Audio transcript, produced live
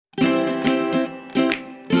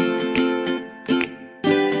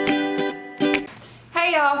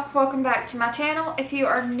y'all, welcome back to my channel. If you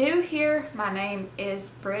are new here, my name is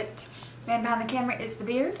Britt. Man behind the camera is the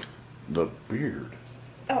beard. The beard?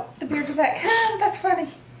 Oh, the beard's back. That's funny.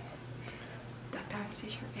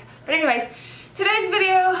 T-shirt, yeah. But anyways, today's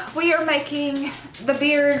video we are making the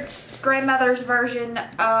beard's grandmother's version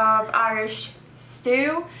of Irish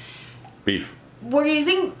stew. Beef. We're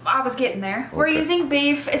using, I was getting there. Okay. We're using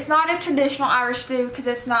beef. It's not a traditional Irish stew because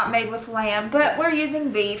it's not made with lamb, but we're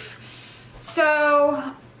using beef.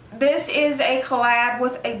 So this is a collab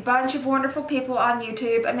with a bunch of wonderful people on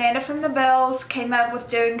YouTube. Amanda from the Bells came up with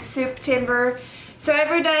doing Souptember. So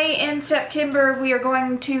every day in September we are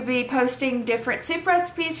going to be posting different soup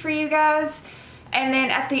recipes for you guys. And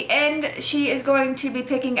then at the end she is going to be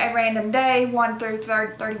picking a random day, 1 through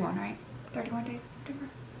 31, right? 31 days in September?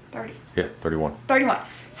 30. Yeah, 31. 31.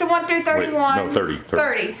 So 1 through 31. Wait, no, 30.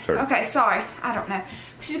 30. Okay, sorry. I don't know.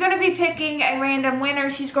 She's going to be picking a random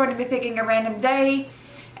winner. She's going to be picking a random day.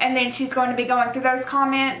 And then she's going to be going through those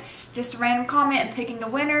comments, just a random comment, and picking the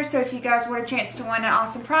winner. So if you guys want a chance to win an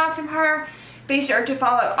awesome prize from her, be sure to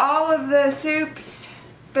follow all of the soups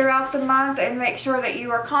throughout the month and make sure that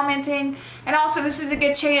you are commenting. And also this is a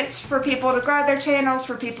good chance for people to grow their channels,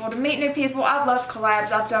 for people to meet new people. I love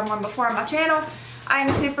collabs. I've done one before on my channel. I'm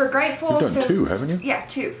super grateful. You've done two, haven't you? Yeah,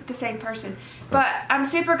 2, the same person. But I'm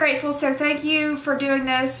super grateful, so thank you for doing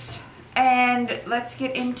this. And let's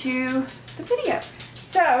get into the video.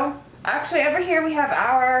 So, actually over here we have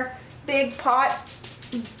our big pot,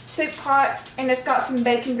 soup pot, and it's got some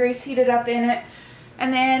bacon grease heated up in it.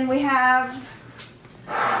 And then we have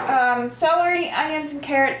celery, onions, and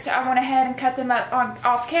carrots. I went ahead and cut them up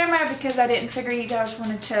off camera because I didn't figure you guys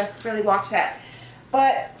wanted to really watch that.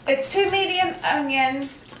 But it's 2 medium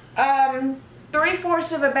onions,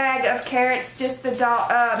 3/4 of a bag of carrots, just the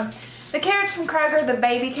carrots from Kroger, the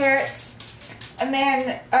baby carrots, and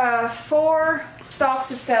then 4 stalks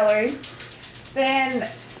of celery. Then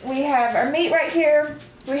we have our meat right here.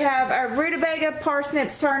 We have our rutabaga,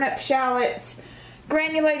 parsnips, turnips, shallots,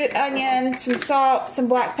 granulated onions, some salt, some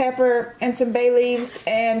black pepper, and some bay leaves,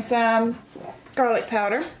 and some garlic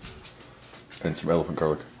powder. And some elephant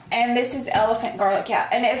garlic. And this is elephant garlic, yeah.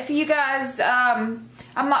 And if you guys, I'm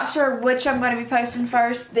not sure which I'm going to be posting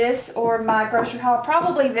first, this or my grocery haul.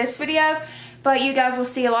 Probably this video, but you guys will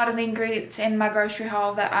see a lot of the ingredients in my grocery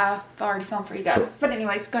haul that I've already filmed for you guys. So, but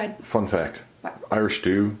anyways, go ahead. Fun fact, what? Irish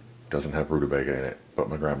stew doesn't have rutabaga in it, but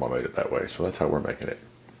my grandma made it that way, so that's how we're making it.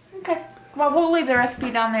 Okay, well we'll leave the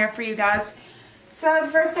recipe down there for you guys. So the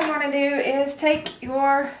first thing you want to do is take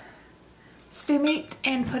your stew meat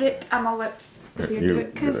and put it, I'm going to let the beard do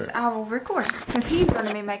it because I will record because he's going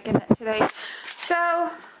to be making it today. So,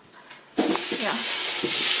 yeah.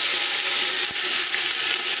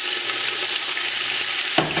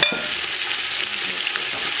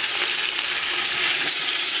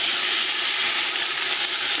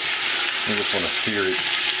 I just want to sear it,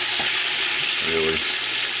 really.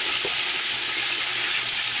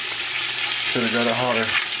 Should have got it hotter.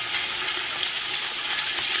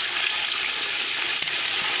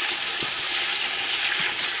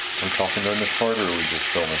 I'm talking during this part, or are we just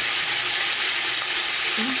filming?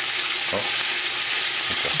 Oh,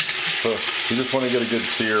 okay. So you just want to get a good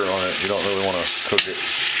sear on it. You don't really want to cook it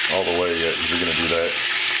all the way yet, if you're going to do that.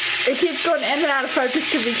 It keeps going in and out of focus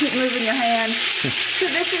because you keep moving your hand. So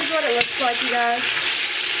this is what it looks like, you guys.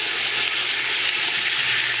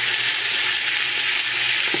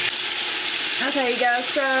 Okay, you guys,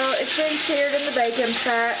 so it's been seared in the bacon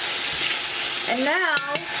fat. And now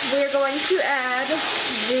we're going to add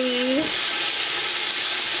the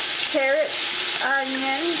carrots,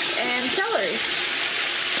 onions, and celery.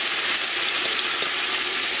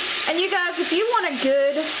 And you guys, if you want a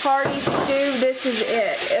good hearty stew, this is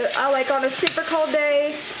it. I like on a super cold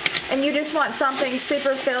day and you just want something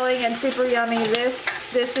super filling and super yummy, this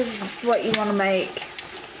is what you want to make.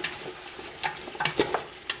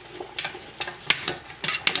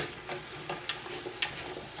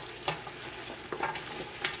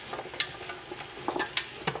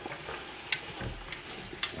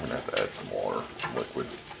 I'm going to have to add some water, some liquid,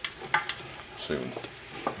 soon.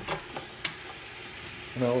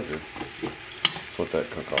 No, we're good. Let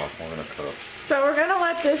that cook off. We're going to cook. So we're going to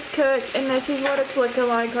let this cook, and this is what it's looking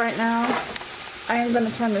like right now. I am going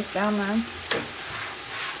to turn this down now.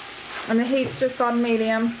 And the heat's just on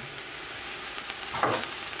medium.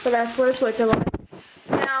 So that's what it's looking like.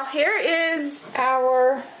 Now here is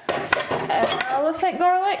our elephant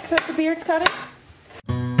garlic that the beard's cutting.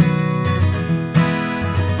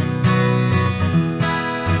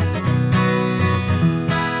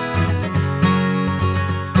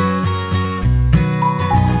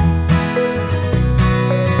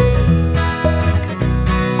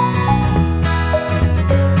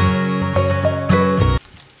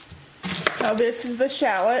 this is the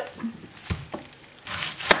shallot.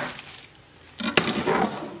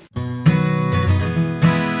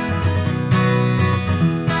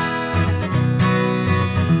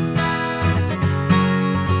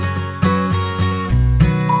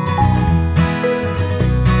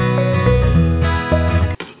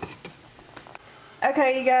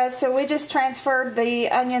 Okay, you guys, so we just transferred the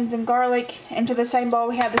onions and garlic into the same bowl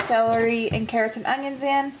we had the celery and carrots and onions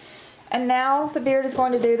in. And now the beard is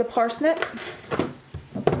going to do the parsnip.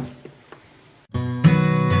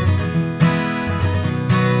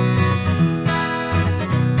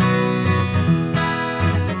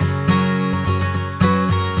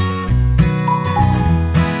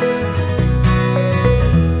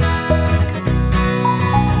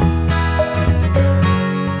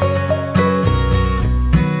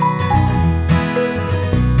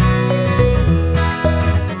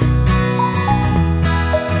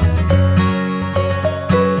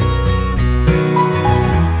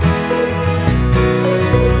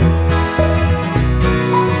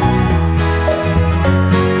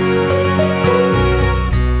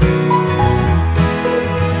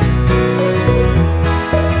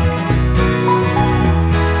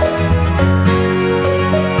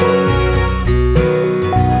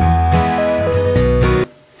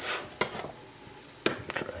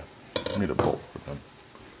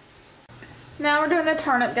 Now we're doing the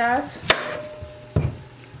turnip, guys.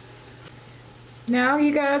 Now,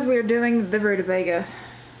 you guys, we're doing the rutabaga.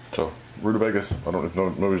 So, rutabagas, I don't know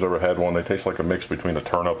if nobody's ever had one. They taste like a mix between a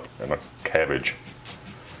turnip and a cabbage.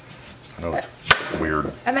 I know it's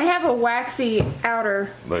weird. And they have a waxy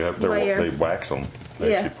outer layer. They wax them.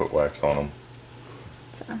 They actually put wax on them.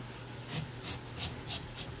 So.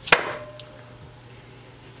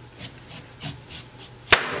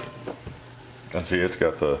 And see, it's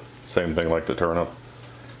got the same thing like the turnip.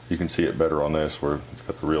 You can see it better on this where it's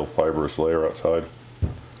got the real fibrous layer outside.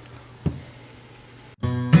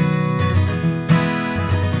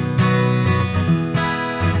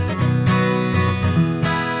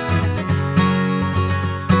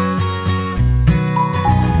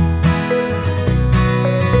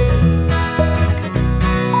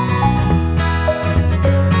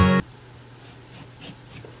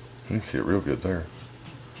 You can see it real good there.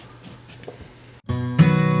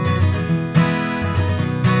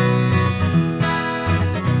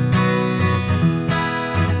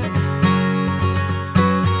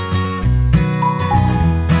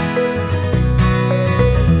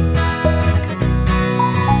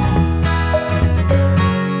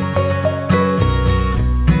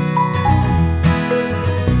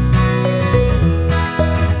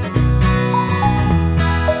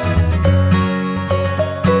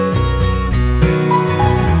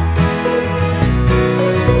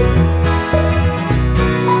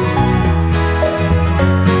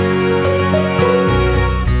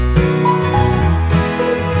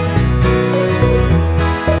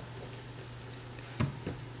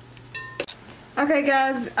 Okay,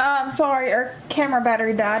 guys, sorry, our camera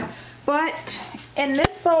battery died, but in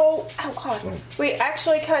this bowl, oh God, we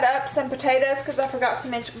actually cut up some potatoes because I forgot to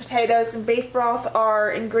mention potatoes and beef broth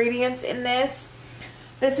are ingredients in this.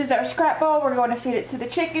 This is our scrap bowl. We're going to feed it to the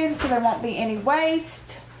chicken so there won't be any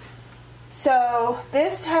waste. So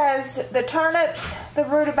this has the turnips, the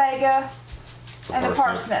rutabaga, and the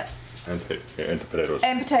parsnip. And the potatoes.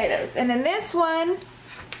 And potatoes. And then this one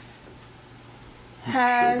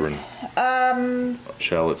has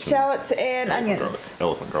shallots and onions. Garlic.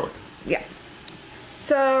 Elephant garlic. Yeah.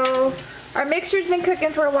 So our mixture's been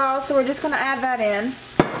cooking for a while, so we're just going to add that in.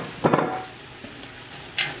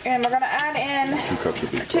 And we're going to add in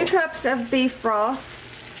 2 cups of beef broth.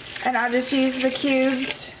 And I just use the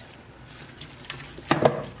cubes.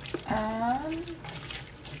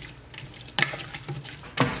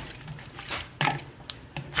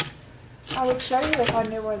 I would show you if I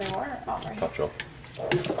knew where they were. Oh, right. Top shelf.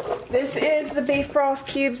 This is the beef broth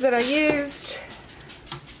cubes that I used.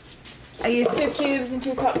 I used 2 cubes and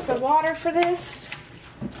 2 cups of water for this.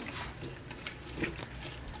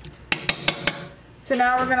 So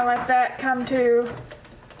now we're going to let that come to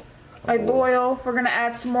a boil. We're going to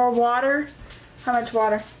add some more water. How much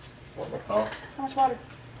water? How much water?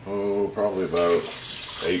 Oh, probably about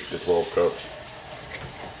 8 to 12 cups.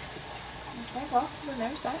 Okay, well,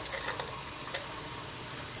 there's that.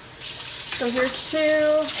 So here's 2.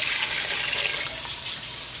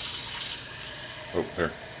 Oh,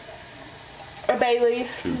 here. A bay leaf.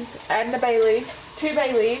 2. Just adding a bay leaf. 2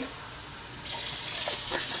 bay leaves.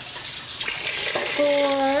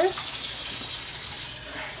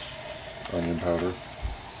 4. Onion powder.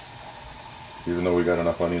 Even though we got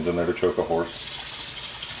enough onions in there to choke a horse.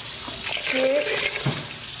 6.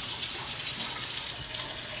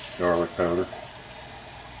 garlic powder.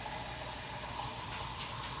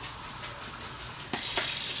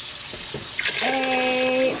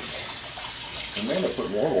 And then I put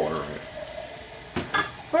more water in it.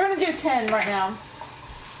 We're gonna do 10 right now.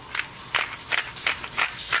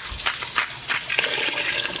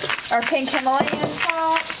 Our pink Himalayan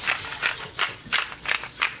salt.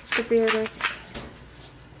 The weirdest.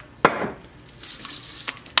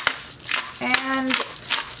 And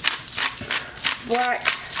black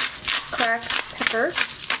cracked pepper.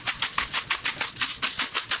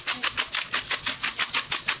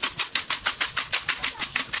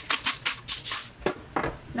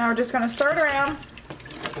 Now we're just gonna stir it around.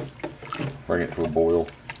 Bring it to a boil.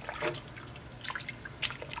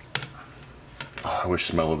 Oh, I wish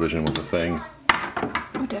smell-o-vision was a thing. Oh,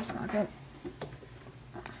 it does smell good.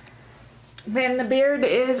 Then the beard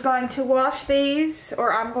is going to wash these,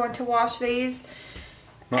 or I'm going to wash these.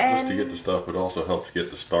 Not just to get the stuff, it also helps get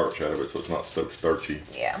the starch out of it so it's not so starchy.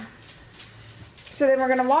 Yeah. So then we're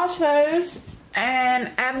going to wash those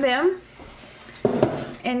and add them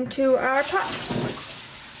into our pot.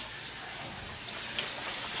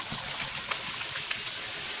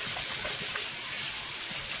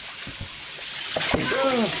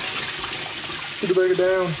 Put the bag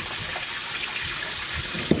down.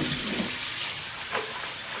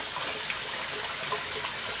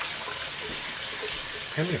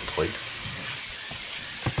 Hand me a plate.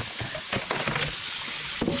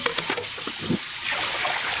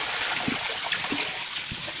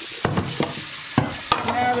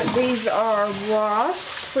 Now that these are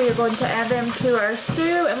washed, we are going to add them to our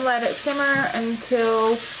stew and let it simmer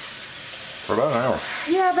until... For about an hour.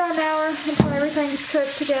 Yeah, about an hour until everything's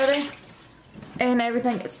cooked together and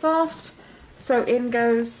everything is soft. So in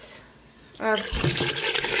goes our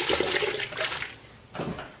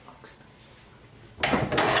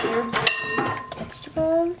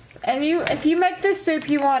vegetables. And if you make this soup,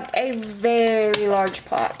 you want a very large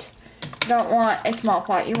pot. You don't want a small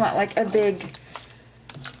pot. You want like a big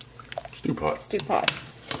stew pot. Soup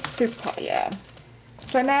pot, yeah.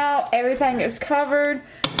 So now everything is covered.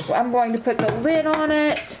 I'm going to put the lid on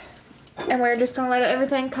it, and we're just going to let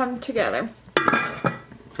everything come together.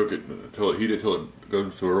 Cook it heat it till it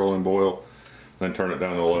goes to a rolling boil, then turn it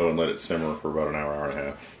down to low and let it simmer for about an hour, hour and a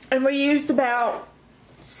half. And we used about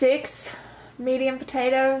 6 medium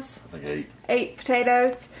potatoes. I think 8. 8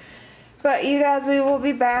 potatoes. But you guys, we will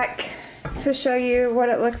be back to show you what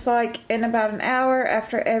it looks like in about an hour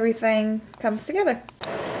after everything comes together.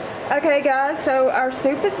 Okay guys, so our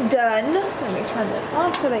soup is done. Let me turn this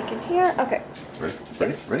off so they can hear. Okay.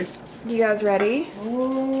 Ready? You guys ready?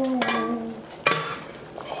 Oh,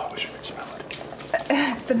 I wish you could smell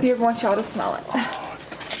it. The beard wants y'all to smell it. Oh, it's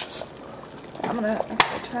delicious. I'm gonna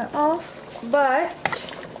turn it off. But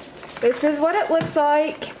this is what it looks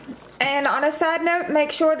like. And on a side note,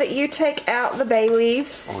 make sure that you take out the bay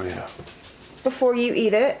leaves. Oh yeah. Before you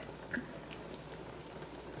eat it.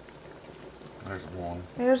 There's one.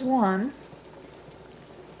 There's one.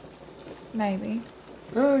 Maybe.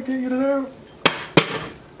 Oh, I can't get it out.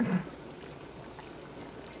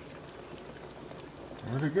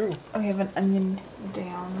 Where'd it go? Oh, we have an onion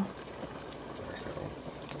down.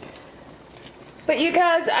 But you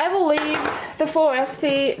guys, I will leave the full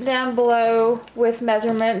recipe down below with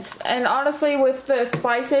measurements. And honestly, with the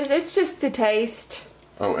spices, it's just to taste.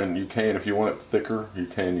 Oh, and you can, if you want it thicker, you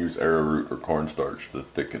can use arrowroot or cornstarch to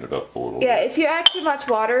thicken it up a little Yeah, bit. if you add too much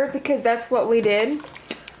water, because that's what we did.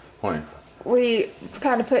 Why? We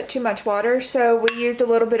kind of put too much water, so we used a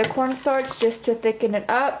little bit of cornstarch just to thicken it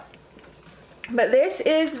up. But this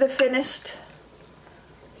is the finished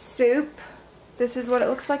soup. This is what it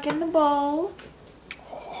looks like in the bowl.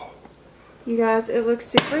 You guys, it looks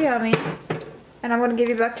super yummy. And I'm going to give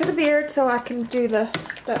you back to the beard so I can do the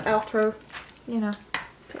outro, you know,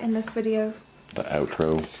 to end this video. The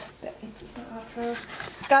outro. The outro.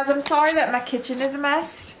 Guys, I'm sorry that my kitchen is a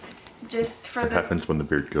mess. Just for It happens when the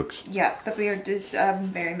beard cooks. Yeah, the beard is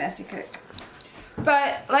very messy cook.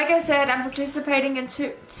 But like I said, I'm participating in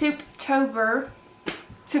Souptember.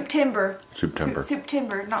 Souptember,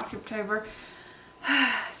 not Souptober.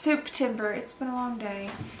 Souptember. It's been a long day.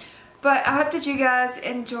 But I hope that you guys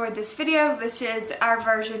enjoyed this video. This is our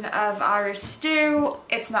version of Irish stew.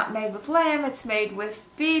 It's not made with lamb, it's made with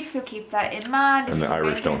beef, so keep that in mind. And the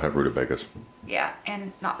Irish don't have rutabagas. Yeah,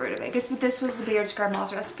 and not rutabagas, but this was the Beard's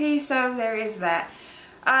grandma's recipe, so there is that.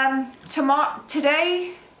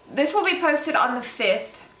 Today, this will be posted on the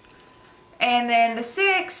 5th. And then the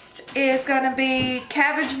 6th is going to be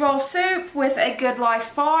cabbage bowl soup with a Good Life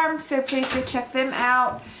farm, so please go check them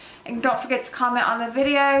out. And don't forget to comment on the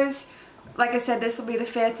videos. like I said, this will be the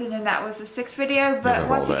 5th, and then that was the 6th video. But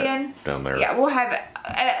once again, down there. Yeah, we'll have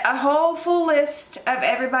a whole full list of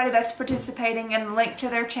everybody that's participating and a link to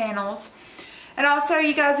their channels. And also,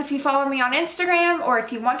 you guys, if you follow me on Instagram, or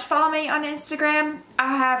if you want to follow me on Instagram,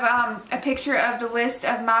 I have a picture of the list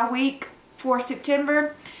of my week for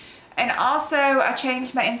Souptember. And also, I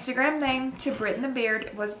changed my Instagram name to Brit and the Beard.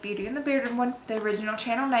 It was Beauty and the Bearded one, the original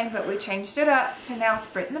channel name, but we changed it up. So now it's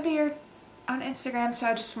Brit and the Beard on Instagram. So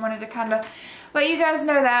I just wanted to kind of let you guys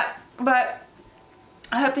know that. But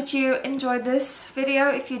I hope that you enjoyed this video.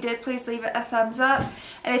 If you did, please leave it a thumbs up.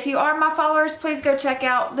 And if you are my followers, please go check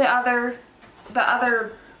out the other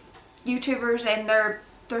YouTubers and their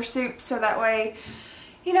soups, so that way,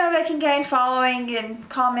 you know, they can gain following and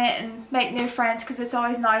comment and make new friends, because it's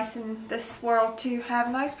always nice in this world to have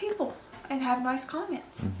nice people and have nice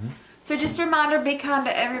comments. So just a reminder, be kind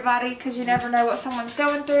to everybody, because you never know what someone's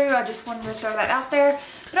going through. I just wanted to throw that out there.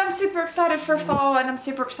 But I'm super excited for fall, and I'm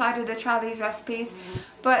super excited to try these recipes.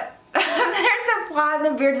 But there's a fly, and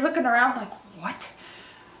the Beard's looking around like, what?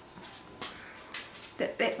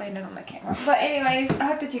 It landed on the camera. But anyways, I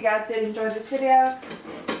hope that you guys did enjoy this video.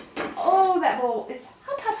 Oh, that bowl is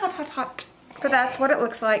hot, hot, hot, hot, hot. But that's what it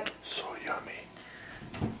looks like. So yummy.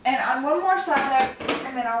 And on one more side note,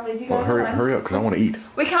 and then I'll leave you guys alone. Hurry up, because I want to eat.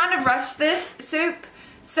 We kind of rushed this soup,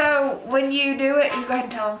 so when you do it, you go ahead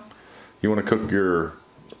and tell them. You want to cook your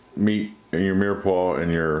meat and your mirepoix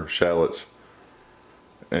and your shallots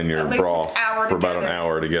and your broth for about an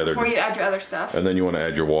hour together before you add your other stuff. And then you want to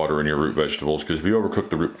add your water and your root vegetables, because if you overcook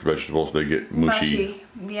the root vegetables, they get mushy.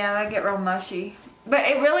 Yeah, they get real mushy. But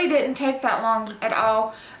it really didn't take that long at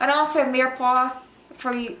all. And also mirepoix,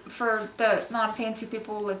 for the non-fancy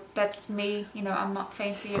people, that's me. You know, I'm not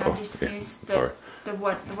fancy, and I just use the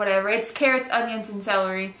whatever. It's carrots, onions, and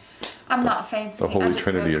celery. I'm not fancy. The holy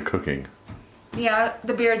trinity of cooking. Yeah,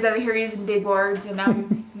 the Beard's over here using big words, and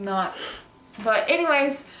I'm not. But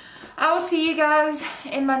anyways, I will see you guys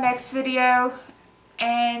in my next video.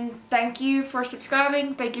 And thank you for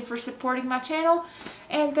subscribing. Thank you for supporting my channel.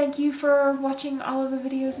 And thank you for watching all of the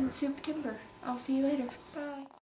videos in Souptember. I'll see you later. Bye.